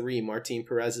 that's 3. Martin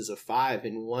Perez is a 5,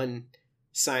 and 1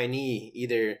 signee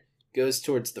either goes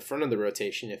towards the front of the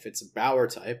rotation if it's a Bauer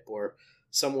type or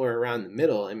somewhere around the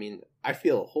middle. I mean, I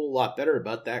feel a whole lot better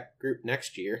about that group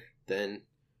next year than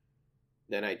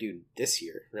I do this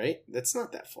year, right? That's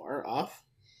not that far off.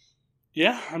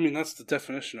 Yeah, I mean, that's the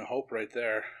definition of hope right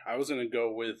there. I was going to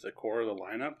go with the core of the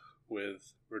lineup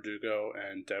with Verdugo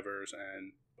and Devers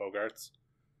and Bogarts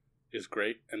is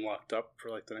great and locked up for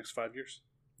like the next 5 years.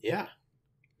 Yeah.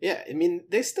 Yeah, I mean,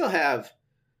 they still have,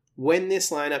 when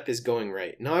this lineup is going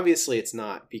right, and obviously it's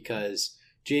not because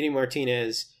JD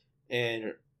Martinez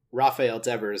and Rafael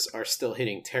Devers are still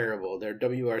hitting terrible. Their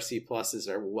WRC pluses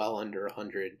are well under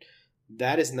 100.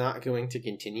 That is not going to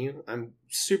continue. I'm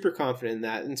super confident in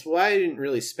that. And it's why I didn't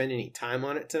really spend any time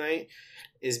on it tonight,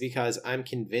 is because I'm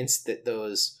convinced that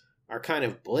those are kind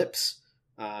of blips.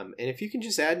 And if you can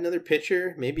just add another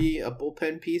pitcher, maybe a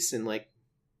bullpen piece and like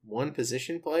one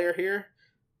position player here,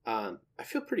 I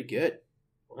feel pretty good,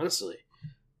 honestly.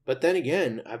 But then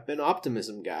again, I've been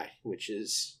optimism guy, which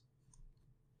has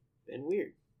been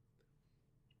weird.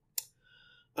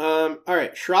 All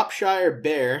right, Shropshire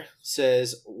Bear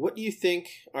says, what do you think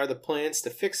are the plans to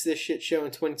fix this shit show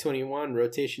in 2021,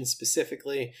 rotation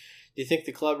specifically? Do you think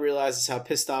the club realizes how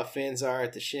pissed off fans are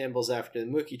at the shambles after the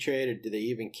Mookie trade, or do they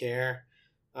even care?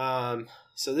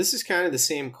 So this is kind of the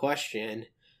same question,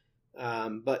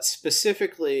 but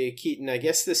specifically, Keaton, I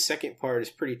guess this second part is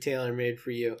pretty tailor-made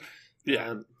for you.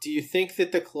 Yeah. Do you think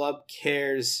that the club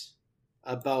cares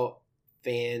about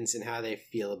fans and how they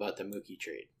feel about the Mookie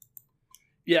trade?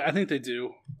 Yeah, I think they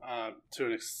do, to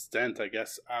an extent, I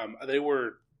guess. They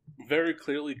were very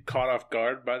clearly caught off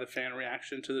guard by the fan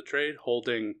reaction to the trade,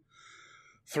 holding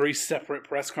 3 separate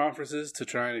press conferences to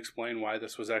try and explain why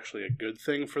this was actually a good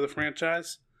thing for the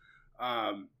franchise.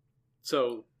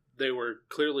 So they were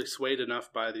clearly swayed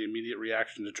enough by the immediate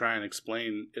reaction to try and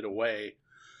explain it away.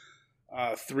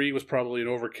 3 was probably an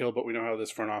overkill, but we know how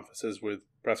this front office is with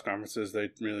press conferences.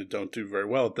 They really don't do very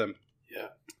well at them. Yeah.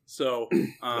 So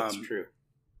that's true.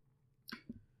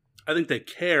 I think they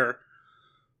care,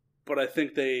 but I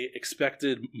think they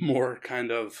expected more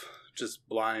kind of just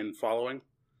blind following.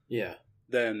 Yeah.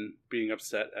 Than being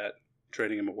upset at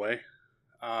trading him away.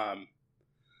 I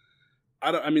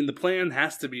mean, the plan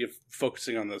has to be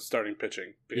focusing on the starting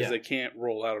pitching because they can't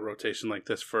roll out a rotation like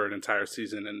this for an entire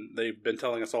season. And they've been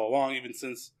telling us all along, even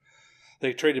since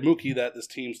they traded Mookie, that this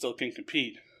team still can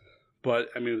compete. But,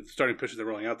 I mean, with the starting pitchers they're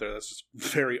rolling out there, that's just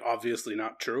very obviously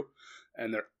not true.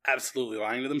 And they're absolutely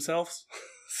lying to themselves.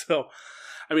 So,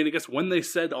 I mean, I guess when they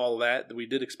said all that, we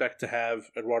did expect to have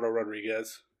Eduardo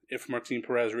Rodriguez. If Martin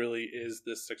Perez really is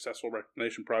this successful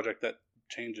reclamation project that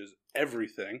changes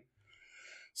everything.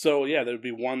 So, yeah, there would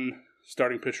be one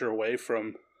starting pitcher away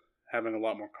from having a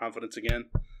lot more confidence again.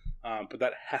 But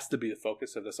that has to be the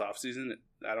focus of this offseason.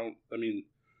 The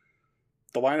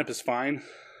lineup is fine.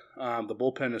 The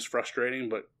bullpen is frustrating,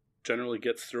 but generally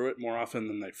gets through it more often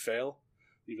than they fail,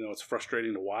 even though it's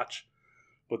frustrating to watch.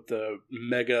 But the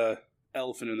mega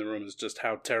elephant in the room is just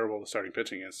how terrible the starting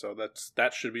pitching is. So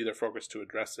that should be their focus to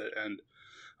address it. And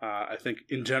I think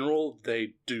in general,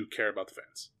 they do care about the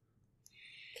fans.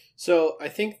 So I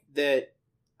think that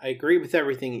I agree with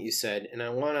everything that you said, and I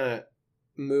want to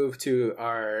move to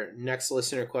our next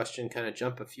listener question, kind of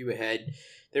jump a few ahead.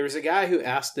 There was a guy who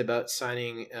asked about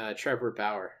signing Trevor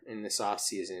Bauer in this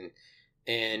offseason,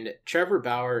 and Trevor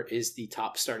Bauer is the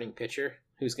top starting pitcher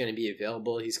who's going to be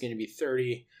available. He's going to be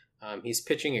 30. He's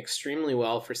pitching extremely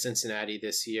well for Cincinnati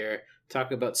this year.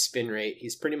 Talk about spin rate.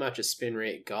 He's pretty much a spin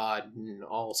rate god in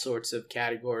all sorts of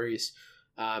categories.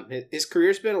 His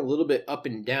career's been a little bit up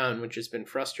and down, which has been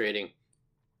frustrating.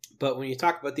 But when you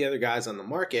talk about the other guys on the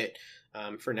market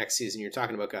for next season, you're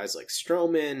talking about guys like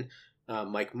Stroman,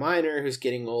 Mike Minor, who's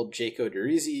getting old, Jaco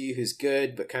Derizzi, who's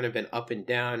good, but kind of been up and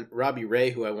down, Robbie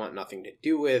Ray, who I want nothing to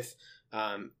do with.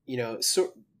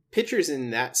 Pitchers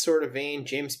in that sort of vein.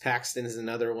 James Paxton is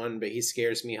another one, but he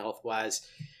scares me health-wise.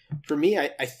 For me,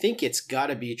 I think it's got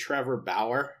to be Trevor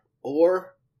Bauer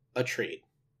or a trade.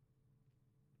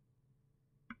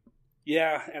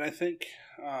 Yeah, and I think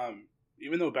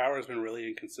even though Bauer's been really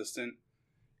inconsistent,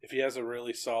 if he has a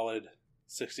really solid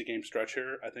 60-game stretch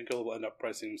here, I think he'll end up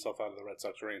pricing himself out of the Red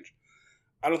Sox range.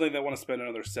 I don't think they want to spend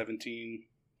another 17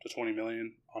 to 20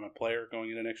 million on a player going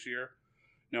into next year,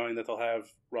 knowing that they'll have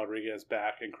Rodriguez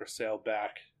back and Chris Sale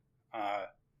back.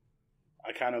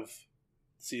 I kind of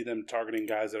see them targeting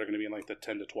guys that are going to be in like the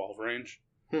 10 to 12 range.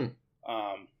 I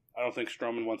don't think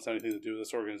Stroman wants anything to do with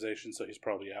this organization, so he's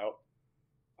probably out.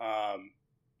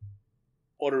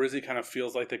 Odorizzi kind of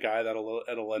feels like the guy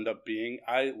that'll end up being.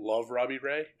 I love Robbie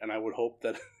Ray, and I would hope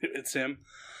that it's him.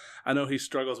 I know he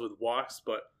struggles with walks,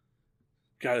 but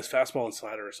God, his fastball and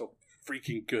slider are so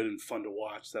freaking good and fun to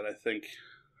watch that I think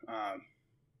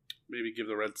maybe give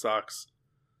the Red Sox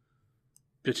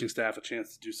pitching staff a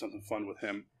chance to do something fun with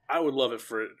him. I would love it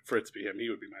for it to be him. He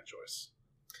would be my choice.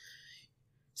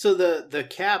 So the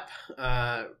cap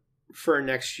for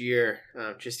next year,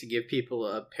 just to give people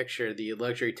a picture, the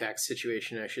luxury tax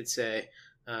situation, I should say,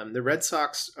 the Red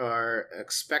Sox are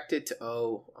expected to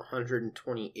owe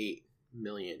 $128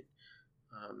 million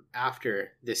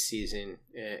after this season,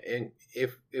 and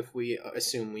if we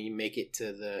assume we make it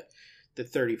to the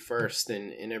 31st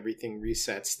and everything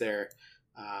resets there.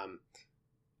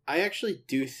 I actually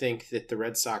do think that the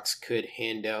Red Sox could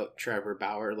hand out Trevor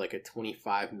Bauer like a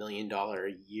 $25 million a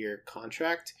year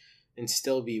contract and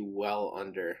still be well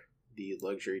under the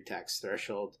luxury tax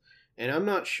threshold. And I'm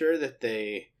not sure that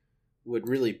they would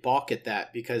really balk at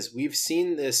that, because we've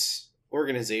seen this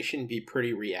organization be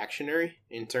pretty reactionary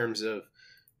in terms of,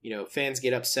 fans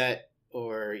get upset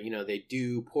or, they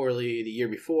do poorly the year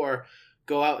before,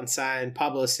 go out and sign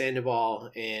Pablo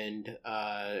Sandoval and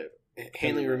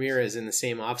Hanley Ramirez in the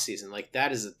same offseason. Like,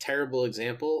 that is a terrible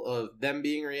example of them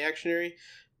being reactionary,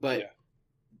 but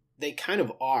they kind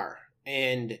of are.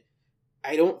 And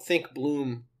I don't think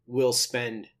Bloom will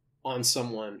spend on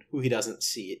someone who he doesn't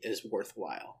see as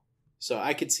worthwhile. So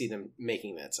I could see them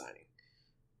making that signing.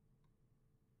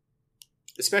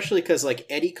 Especially because,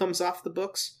 Eddie comes off the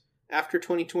books after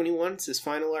 2021. It's his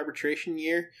final arbitration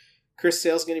year. Chris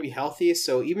Sale's going to be healthy,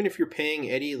 so even if you're paying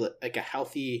Eddie like a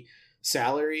healthy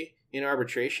salary in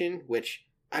arbitration, which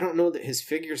I don't know that his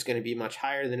figure is going to be much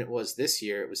higher than it was this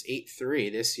year. It was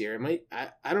 8.3 this year.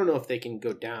 I don't know if they can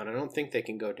go down. I don't think they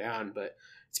can go down, but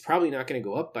it's probably not going to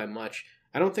go up by much.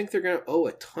 I don't think they're going to owe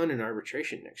a ton in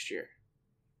arbitration next year.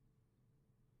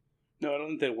 No, I don't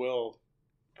think they will,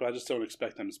 but I just don't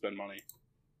expect them to spend money.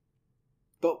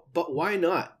 But why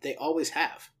not? They always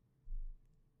have.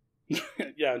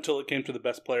 Yeah, until it came to the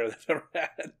best player they've ever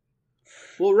had.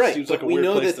 Well, right, but like we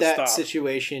know that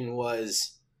situation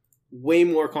was way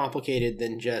more complicated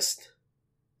than just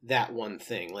that one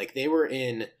thing. Like, they were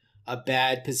in a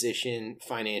bad position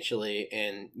financially,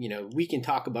 and, we can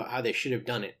talk about how they should have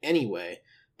done it anyway.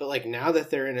 But, now that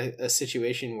they're in a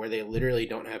situation where they literally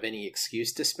don't have any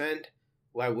excuse to spend,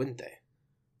 why wouldn't they?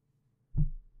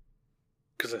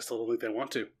 Because I still don't think they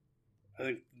want to. I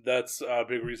think that's a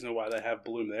big reason why they have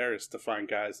Bloom there, is to find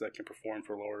guys that can perform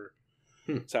for lower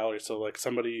salaries. So,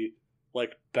 somebody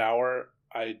like Bauer,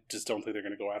 I just don't think they're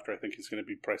going to go after. I think he's going to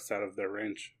be priced out of their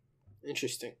range.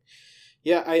 Interesting.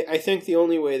 Yeah, I think the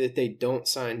only way that they don't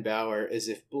sign Bauer is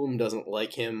if Bloom doesn't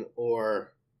like him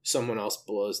or someone else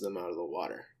blows them out of the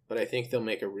water. But I think they'll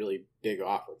make a really big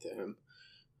offer to him,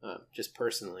 just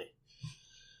personally.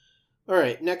 All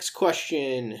right, next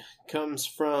question comes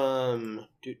from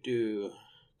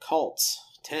Cults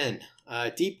 10.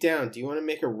 Deep down, do you want to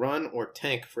make a run or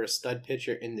tank for a stud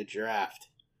pitcher in the draft?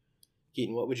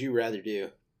 Keaton, what would you rather do?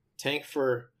 Tank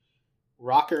for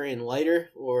Rocker and Leiter,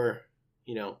 or,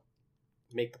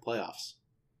 make the playoffs?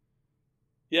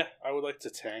 Yeah, I would like to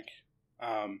tank.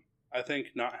 I think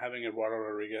not having Eduardo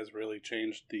Rodriguez really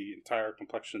changed the entire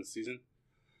complexion of the season.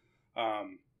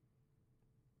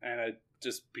 And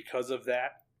just because of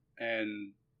that,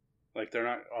 and they're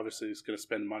not obviously just going to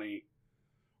spend money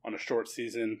on a short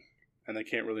season, and they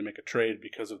can't really make a trade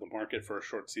because of the market for a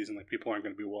short season. People aren't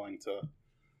going to be willing to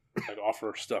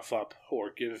offer stuff up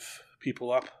or give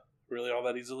people up really all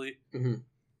that easily. Mm-hmm.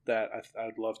 That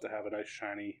I'd love to have a nice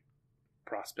shiny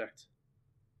prospect.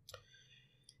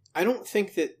 I don't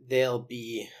think that they'll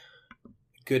be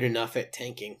good enough at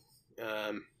tanking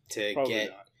to Probably get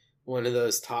not. One of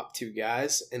those top two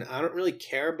guys. And I don't really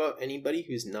care about anybody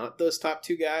who's not those top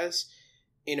two guys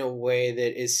in a way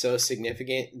that is so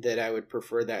significant that I would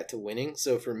prefer that to winning.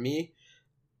 So for me,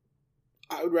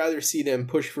 I would rather see them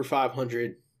push for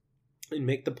 500 and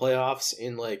make the playoffs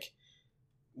and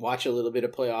watch a little bit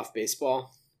of playoff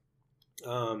baseball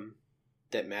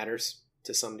that matters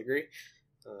to some degree,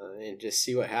 and just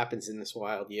see what happens in this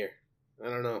wild year. I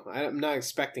don't know. I'm not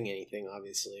expecting anything,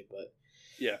 obviously, but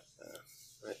Yeah.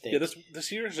 I think. Yeah,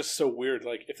 this year is just so weird.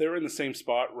 Like, if they were in the same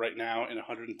spot right now in a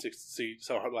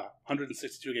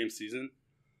 162 game season,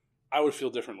 I would feel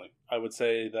differently. I would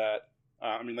say that,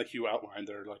 like you outlined,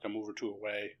 they're like a move or two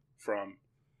away from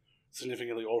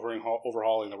significantly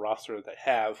overhauling the roster that they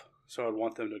have. So I'd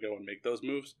want them to go and make those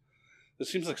moves.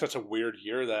 This seems like such a weird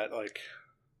year that, like,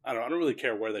 I don't really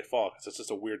care where they fall because it's just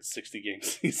a weird 60-game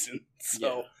season.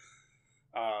 So,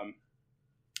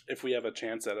 if we have a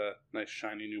chance at a nice,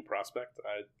 shiny new prospect,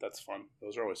 that's fun.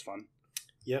 Those are always fun.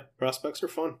 Yeah, prospects are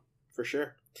fun, for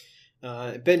sure.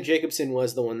 Ben Jacobson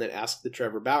was the one that asked the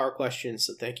Trevor Bauer question,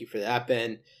 so thank you for that,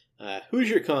 Ben.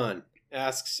 Hoosier Con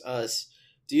asks us,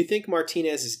 do you think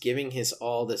Martinez is giving his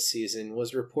all this season?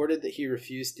 Was reported that he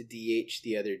refused to DH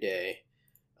the other day.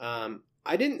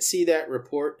 I didn't see that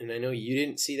report, and I know you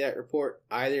didn't see that report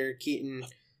either, Keaton.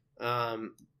 I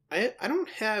don't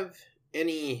have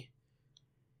any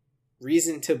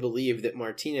reason to believe that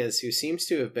Martinez, who seems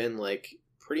to have been like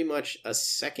pretty much a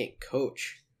second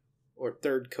coach or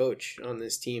third coach on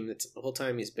this team that's the whole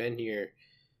time he's been here,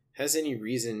 has any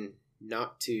reason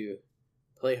not to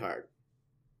play hard.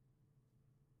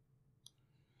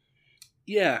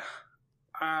 Yeah.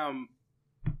 I'm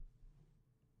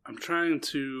trying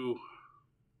to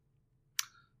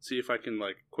see if I can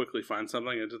like quickly find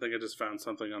something. I think I just found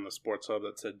something on the Sports Hub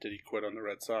that said, did he quit on the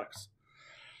Red Sox?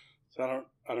 So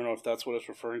I don't know if that's what it's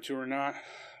referring to or not,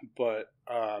 but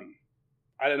I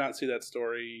did not see that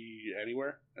story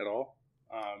anywhere at all.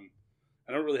 I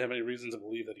don't really have any reason to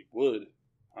believe that he would.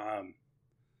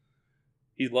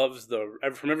 He loves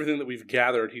from everything that we've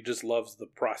gathered, he just loves the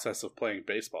process of playing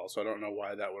baseball. So I don't know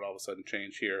why that would all of a sudden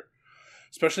change here,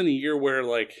 especially in a year where,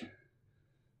 like,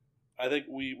 I think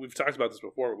we've talked about this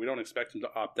before, but we don't expect him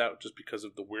to opt out just because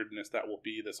of the weirdness that will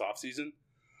be this offseason.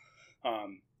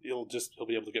 He'll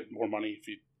be able to get more money if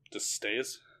he just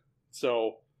stays.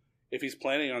 So if he's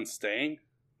planning on staying,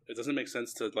 it doesn't make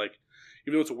sense to, like,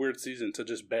 even though it's a weird season, to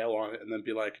just bail on it and then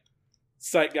be like,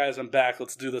 "Psych, guys, I'm back.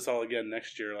 Let's do this all again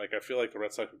next year." Like, I feel like the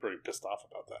Red Sox are pretty pissed off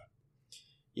about that.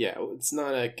 Yeah, it's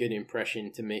not a good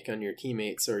impression to make on your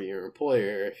teammates or your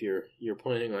employer if you're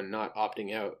planning on not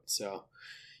opting out. So,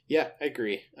 yeah, I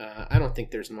agree. I don't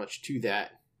think there's much to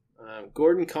that.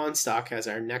 Gordon Constock has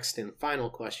our next and final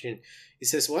question. He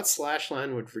says, what slash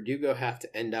line would Verdugo have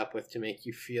to end up with to make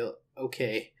you feel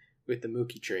okay with the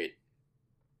Mookie trade?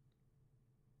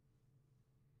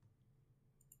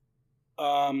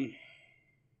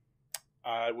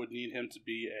 I would need him to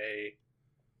be a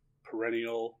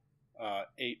perennial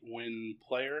 8-win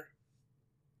player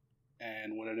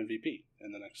and win an MVP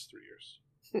in the next 3 years.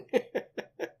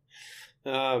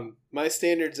 My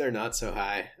standards are not so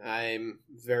high. I'm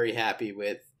very happy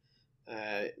with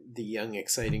the young,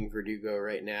 exciting Verdugo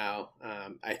right now.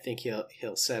 I think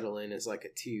he'll settle in as like a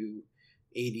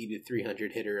 280 to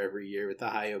 300 hitter every year with a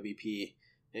high OBP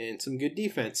and some good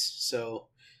defense. So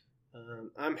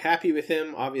I'm happy with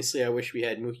him. Obviously, I wish we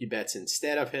had Mookie Betts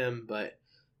instead of him, but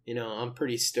I'm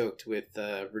pretty stoked with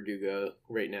Verdugo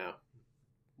right now.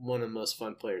 One of the most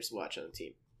fun players to watch on the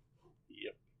team.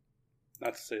 Yep.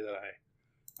 Not to say that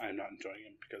I'm not enjoying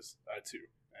him, because I too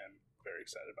am very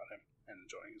excited about him and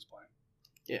enjoying his playing.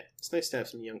 Yeah, it's nice to have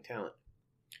some young talent,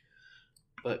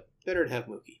 but better to have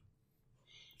Mookie.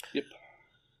 Yep.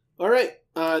 All right,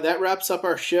 that wraps up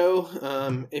our show.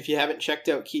 If you haven't checked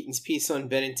out Keaton's piece on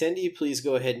Benintendi, please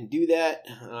go ahead and do that.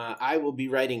 I will be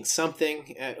writing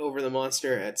something at Over the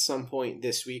Monster at some point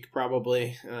this week,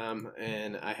 probably,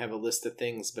 and I have a list of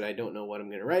things, but I don't know what I'm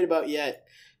going to write about yet.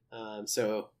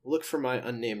 So look for my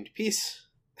unnamed piece.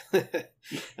 The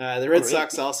Red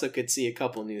Sox also could see a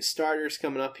couple new starters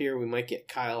coming up here. We might get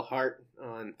Kyle Hart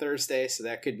on Thursday, so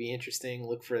that could be interesting.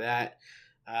 Look for that.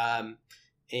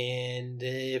 And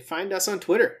find us on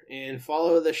Twitter and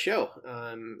follow the show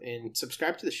and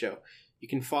subscribe to the show. You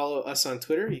can follow us on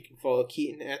Twitter. You can follow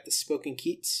Keaton at The Spoken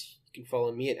Keats. You can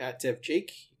follow me at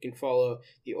DevJake. You can follow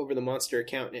the Over the Monster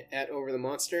account at Over the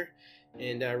Monster.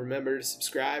 And remember to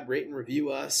subscribe, rate, and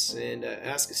review us, and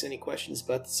ask us any questions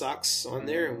about the Sox on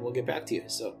there, and we'll get back to you.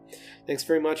 So thanks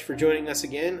very much for joining us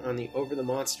again on the Over the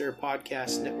Monster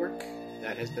Podcast Network.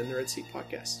 That has been the Red Seat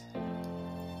Podcast.